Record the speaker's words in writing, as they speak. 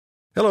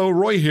Hello,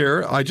 Roy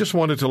here. I just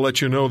wanted to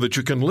let you know that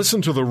you can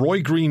listen to The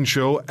Roy Green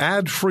Show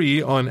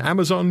ad-free on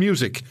Amazon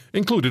Music,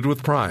 included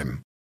with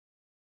Prime.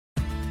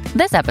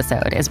 This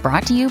episode is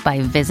brought to you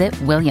by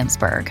Visit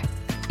Williamsburg.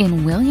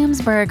 In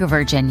Williamsburg,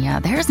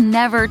 Virginia, there's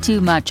never too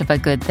much of a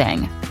good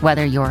thing.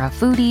 Whether you're a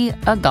foodie,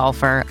 a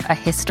golfer, a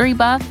history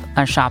buff,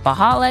 a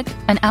shopaholic,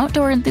 an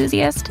outdoor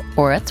enthusiast,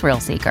 or a thrill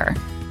seeker,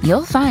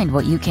 you'll find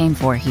what you came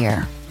for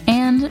here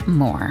and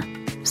more.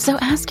 So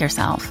ask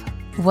yourself,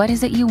 what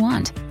is it you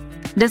want?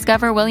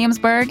 Discover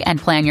Williamsburg and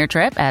plan your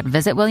trip at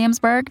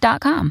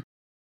visitwilliamsburg.com.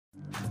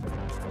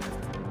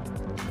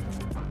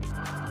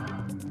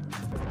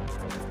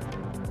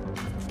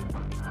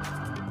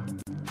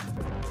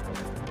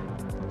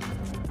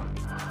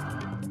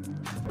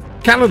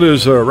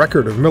 Canada's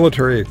record of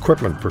military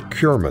equipment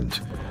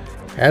procurement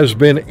has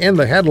been in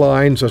the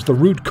headlines as the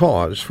root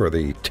cause for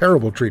the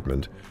terrible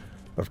treatment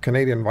of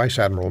Canadian Vice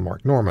Admiral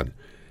Mark Norman.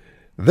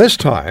 This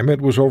time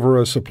it was over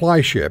a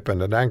supply ship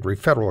and an angry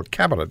federal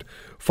cabinet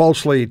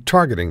falsely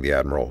targeting the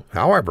Admiral.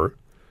 However,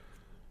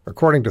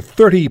 according to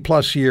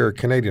 30-plus-year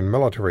Canadian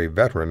military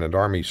veteran and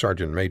Army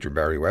Sergeant Major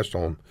Barry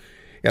Westholm,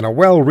 in a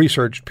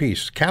well-researched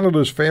piece,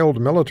 Canada's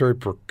failed military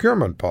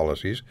procurement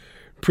policies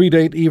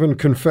predate even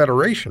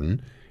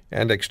Confederation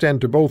and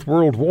extend to both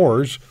world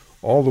wars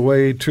all the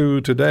way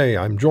to today.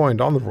 I'm joined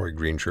on the Roy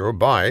Green Show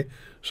by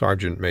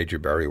Sergeant Major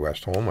Barry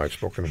Westholm. I've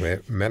spoken to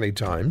him many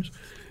times.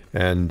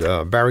 And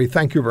Barry,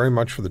 thank you very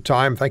much for the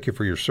time. Thank you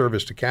for your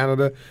service to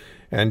Canada.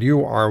 And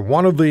you are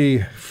one of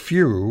the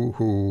few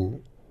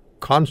who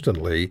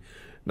constantly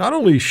not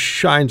only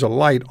shines a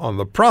light on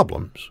the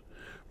problems,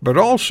 but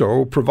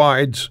also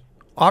provides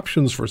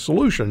options for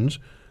solutions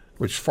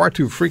which far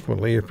too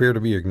frequently appear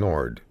to be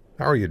ignored.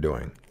 How are you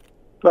doing?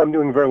 I'm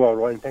doing very well,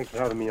 Roy, and thanks for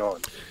having me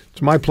on.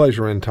 It's my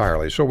pleasure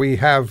entirely. So we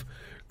have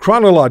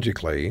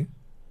chronologically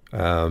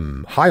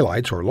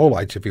highlights or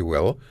lowlights, if you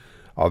will,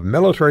 of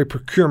military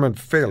procurement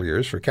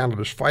failures for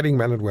Canada's fighting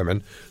men and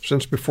women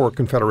since before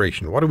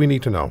Confederation. What do we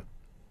need to know?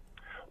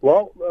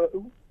 Well,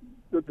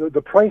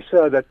 the price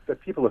that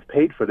people have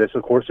paid for this,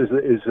 of course, is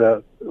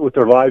with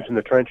their lives in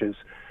the trenches.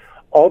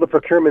 All the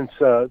procurements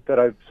that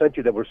I've sent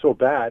you that were so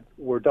bad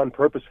were done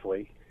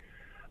purposefully,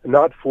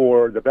 not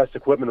for the best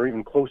equipment or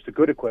even close to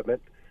good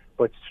equipment,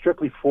 but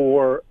strictly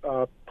for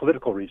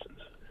political reasons.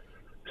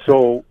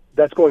 So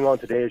that's going on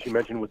today, as you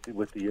mentioned, with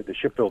the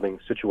shipbuilding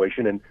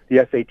situation and the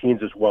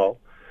F-18s as well.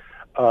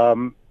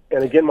 And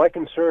again, my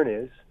concern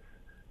is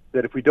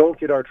that if we don't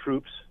get our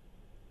troops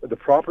the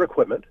proper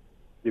equipment,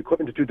 the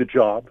equipment to do the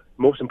job,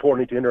 most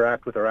importantly to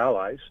interact with our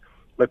allies,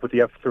 like with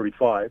the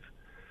F-35,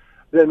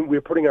 then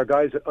we're putting our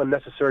guys at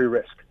unnecessary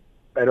risk,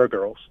 and our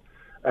girls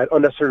at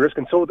unnecessary risk,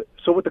 and so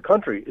with the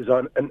country is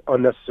on an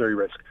unnecessary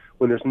risk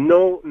when there's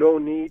no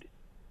need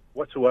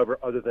whatsoever,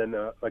 other than,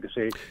 like I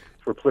say,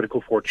 for political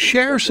fortune.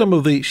 Share some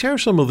of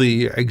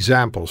the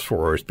examples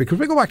for us, because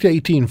we go back to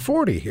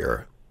 1840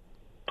 here.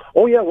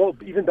 Oh yeah, well,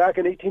 even back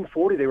in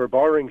 1840, they were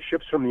borrowing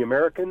ships from the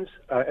Americans,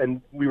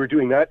 and we were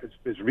doing that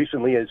as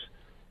recently as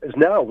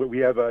now. We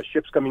have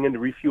ships coming in to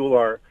refuel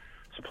our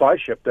supply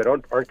ship that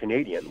aren't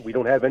Canadian. We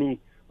don't have any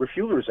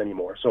refuelers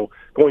anymore. So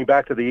going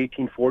back to the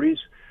 1840s,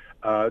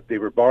 they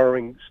were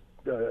borrowing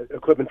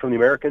equipment from the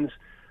Americans,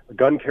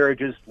 gun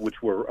carriages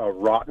which were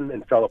rotten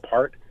and fell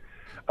apart.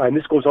 And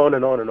this goes on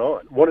and on and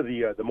on. One of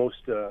the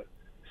most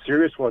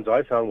serious ones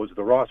I found was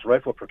the Ross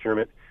rifle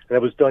procurement, and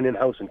that was done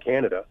in-house in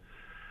Canada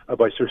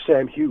by Sir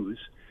Sam Hughes.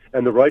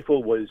 And the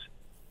rifle was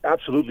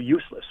absolutely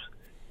useless.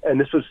 And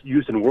this was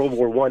used in World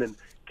War I, and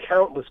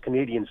countless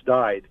Canadians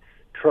died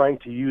trying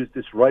to use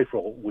this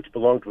rifle, which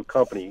belonged to a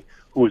company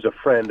who was a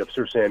friend of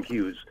Sir Sam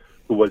Hughes,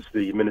 who was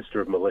the Minister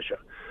of Militia.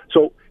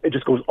 So it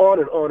just goes on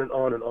and on and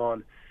on and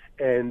on.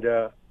 And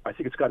I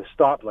think it's got to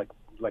stop like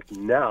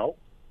now.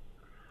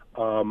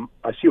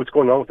 I see what's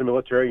going on with the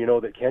military. You know,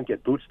 they can't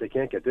get boots, they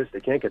can't get this,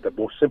 they can't get the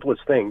most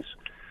simplest things.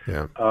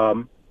 Yeah.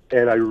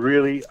 And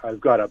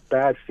I've got a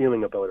bad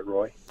feeling about it,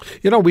 Roy.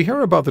 You know, we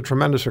hear about the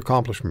tremendous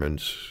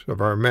accomplishments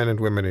of our men and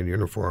women in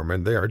uniform,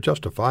 and they are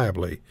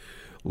justifiably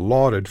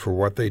lauded for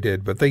what they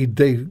did, but they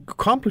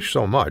accomplished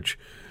so much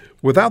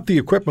without the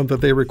equipment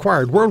that they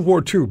required. World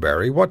War II,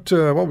 Barry, what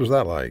was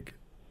that like?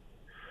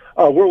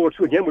 World War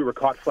II, again, we were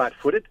caught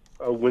flat-footed.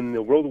 When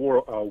the World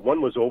War I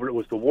was over, it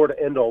was the war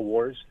to end all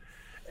wars.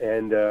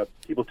 And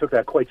people took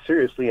that quite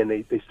seriously, and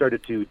they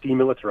started to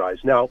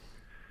demilitarize. Now,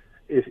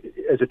 as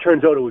it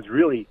turns out, it was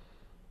really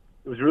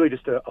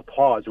just a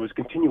pause. It was a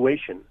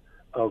continuation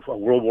of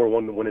World War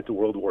I that went into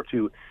World War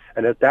II.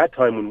 And at that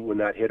time, when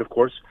that hit, of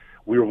course,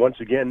 we were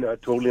once again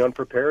totally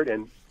unprepared.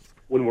 And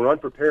when we're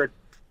unprepared,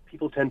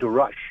 people tend to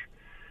rush.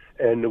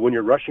 And when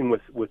you're rushing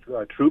with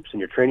troops and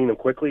you're training them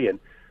quickly and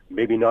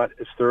maybe not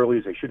as thoroughly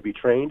as they should be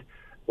trained,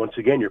 once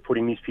again, you're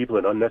putting these people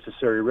at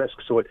unnecessary risk.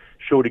 So it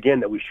showed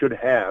again that we should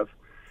have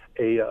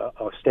a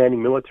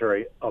standing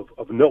military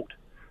of note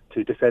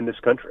to defend this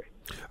country.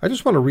 I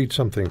just want to read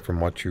something from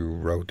what you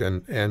wrote,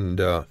 and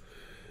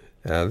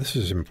this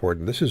is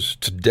important. This is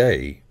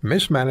today.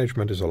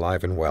 Mismanagement is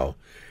alive and well.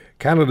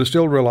 Canada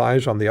still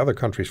relies on the other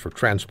countries for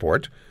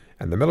transport,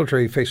 and the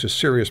military faces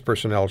serious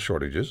personnel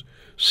shortages.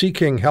 Sea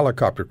King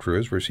helicopter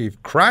crews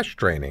receive crash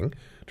training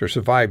to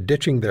survive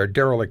ditching their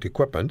derelict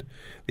equipment.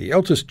 The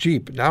Iltis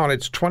Jeep, now in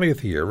its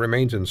 20th year,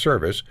 remains in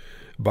service,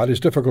 but is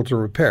difficult to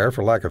repair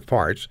for lack of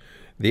parts.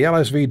 The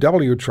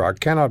LSVW truck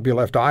cannot be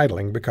left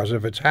idling because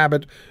of its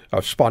habit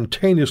of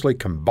spontaneously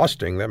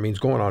combusting. That means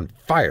going on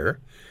fire.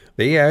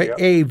 The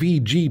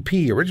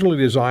AVGP, originally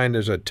designed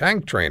as a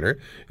tank trainer,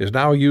 is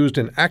now used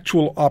in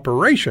actual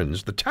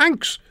operations. The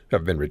tanks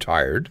have been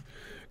retired.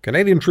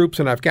 Canadian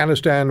troops in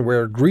Afghanistan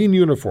wear green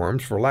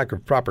uniforms for lack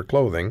of proper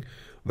clothing.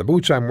 The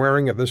boots I'm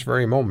wearing at this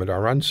very moment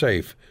are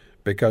unsafe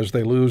because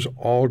they lose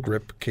all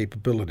grip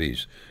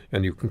capabilities.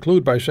 And you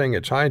conclude by saying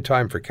it's high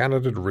time for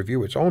Canada to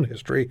review its own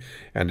history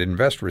and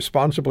invest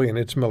responsibly in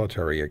its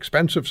military.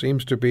 Expensive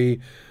seems to be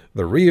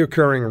the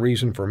reoccurring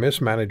reason for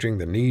mismanaging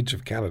the needs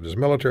of Canada's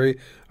military,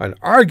 and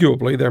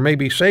arguably there may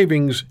be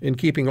savings in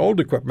keeping old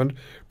equipment,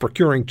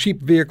 procuring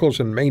cheap vehicles,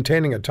 and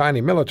maintaining a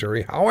tiny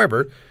military.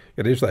 However,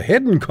 it is the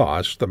hidden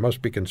costs that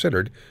must be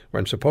considered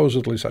when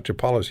supposedly such a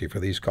policy,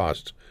 for these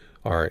costs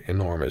are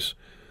enormous.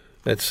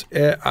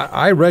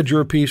 I read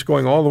your piece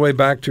going all the way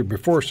back to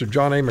before Sir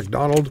John A.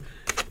 Macdonald,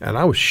 and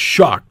I was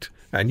shocked.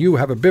 And you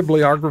have a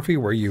bibliography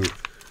where you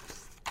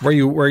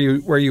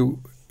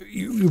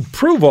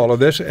prove all of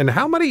this. And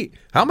how many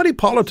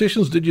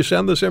politicians did you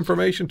send this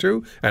information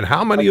to? And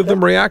how many of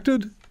them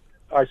reacted?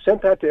 I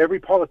sent that to every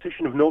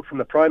politician of note, from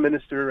the Prime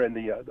Minister and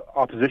the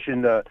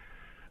opposition,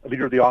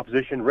 leader of the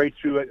opposition, right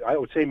through it. I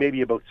would say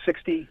maybe about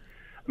 60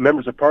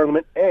 members of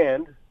Parliament,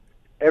 and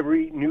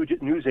every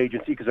news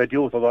agency, because I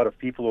deal with a lot of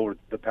people over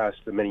the past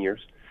many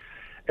years.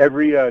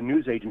 Every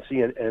news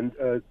agency,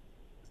 and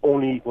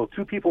only,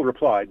 two people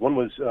replied. One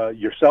was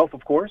yourself,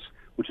 of course,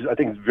 which is, I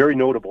think, is very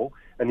notable,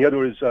 and the other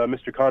was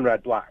Mr.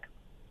 Conrad Black.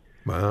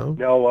 Wow.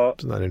 Now,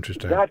 isn't that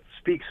interesting? That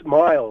speaks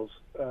miles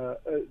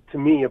to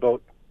me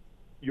about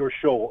your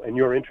show and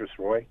your interest,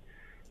 Roy,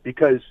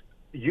 because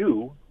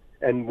you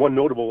and one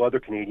notable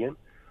other Canadian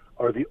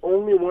are the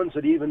only ones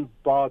that even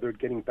bothered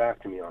getting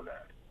back to me on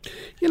that.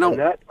 You know, and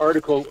that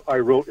article I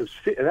wrote is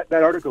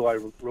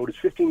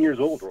 15 years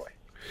old, Roy.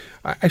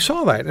 I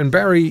saw that. And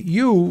Barry,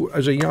 you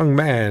as a young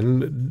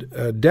man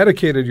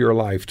dedicated your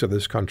life to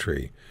this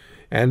country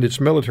and its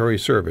military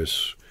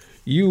service.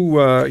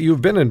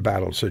 You've been in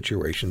battle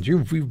situations.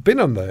 You've been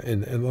on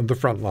the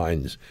front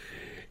lines,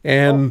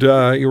 and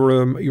you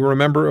were a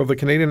member of the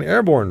Canadian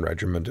Airborne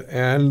Regiment.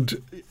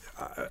 And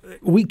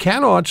we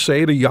cannot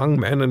say to young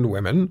men and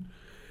women,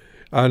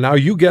 now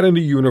you get into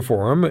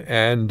uniform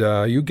and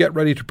you get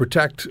ready to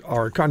protect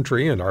our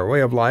country and our way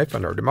of life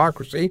and our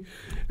democracy,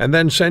 and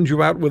then send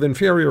you out with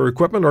inferior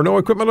equipment or no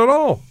equipment at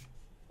all.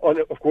 Oh,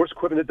 of course,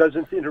 equipment that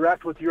doesn't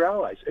interact with your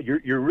allies.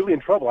 You're really in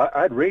trouble.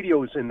 I had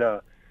radios in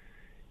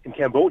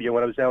Cambodia,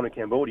 when I was down in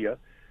Cambodia,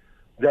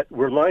 that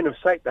were line of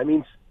sight. That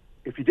means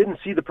if you didn't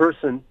see the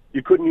person,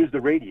 you couldn't use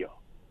the radio.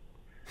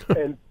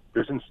 And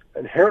there's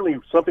inherently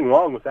something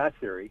wrong with that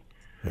theory.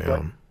 Yeah.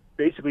 But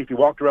basically, if you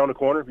walked around a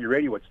corner, your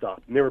radio would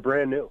stop, and they were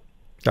brand new.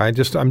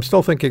 I'm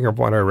still thinking of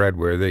what I read,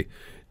 where the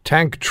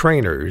tank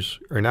trainers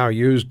are now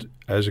used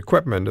as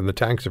equipment, and the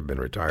tanks have been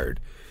retired.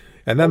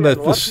 And then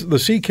the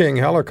Sea King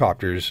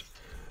helicopters,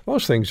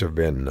 those things have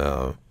been,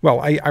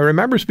 I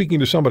remember speaking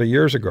to somebody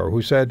years ago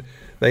who said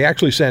they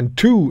actually send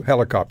 2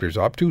 helicopters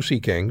up, 2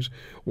 Sea Kings,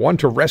 one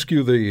to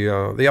rescue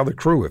the other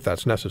crew if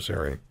that's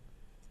necessary.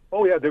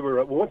 Oh, yeah, they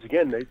were, once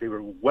again, they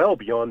were well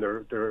beyond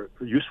their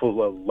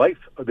useful life.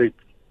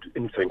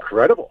 It's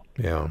incredible.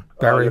 Yeah.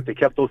 Barry, that they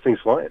kept those things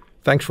flying.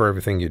 Thanks for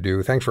everything you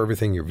do. Thanks for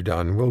everything you've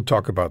done. We'll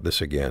talk about this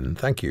again.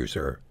 Thank you,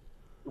 sir.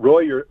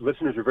 Roy, your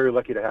listeners are very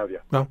lucky to have you.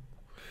 No.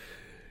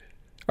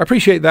 I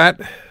appreciate that.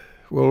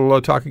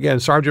 We'll talk again.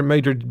 Sergeant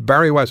Major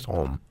Barry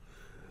Westholm.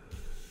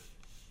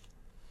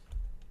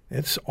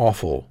 It's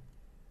awful.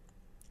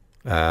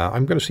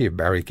 I'm going to see if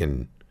Barry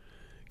can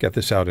get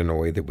this out in a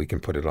way that we can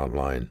put it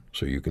online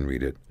so you can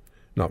read it.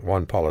 Not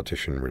one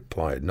politician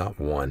replied. Not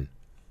one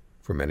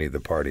from any of the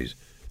parties.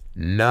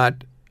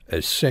 Not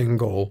a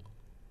single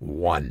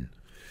one.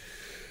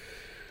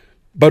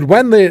 But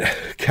when the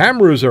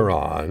cameras are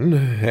on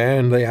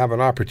and they have an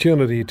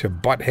opportunity to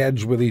butt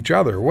heads with each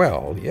other,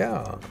 well,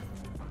 yeah.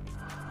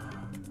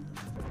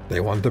 They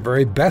want the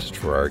very best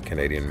for our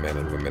Canadian men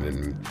and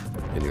women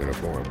in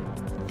uniform.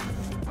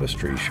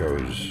 History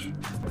shows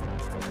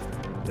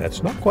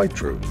that's not quite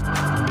true.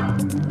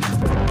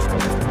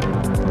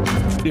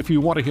 If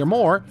you want to hear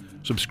more,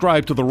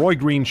 subscribe to The Roy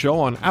Green Show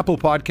on Apple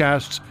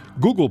Podcasts,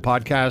 Google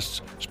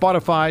Podcasts,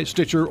 Spotify,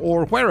 Stitcher,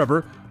 or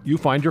wherever you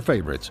find your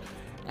favorites.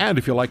 And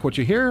if you like what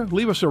you hear,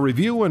 leave us a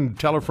review and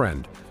tell a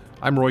friend.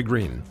 I'm Roy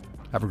Green.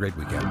 Have a great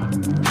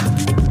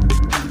weekend.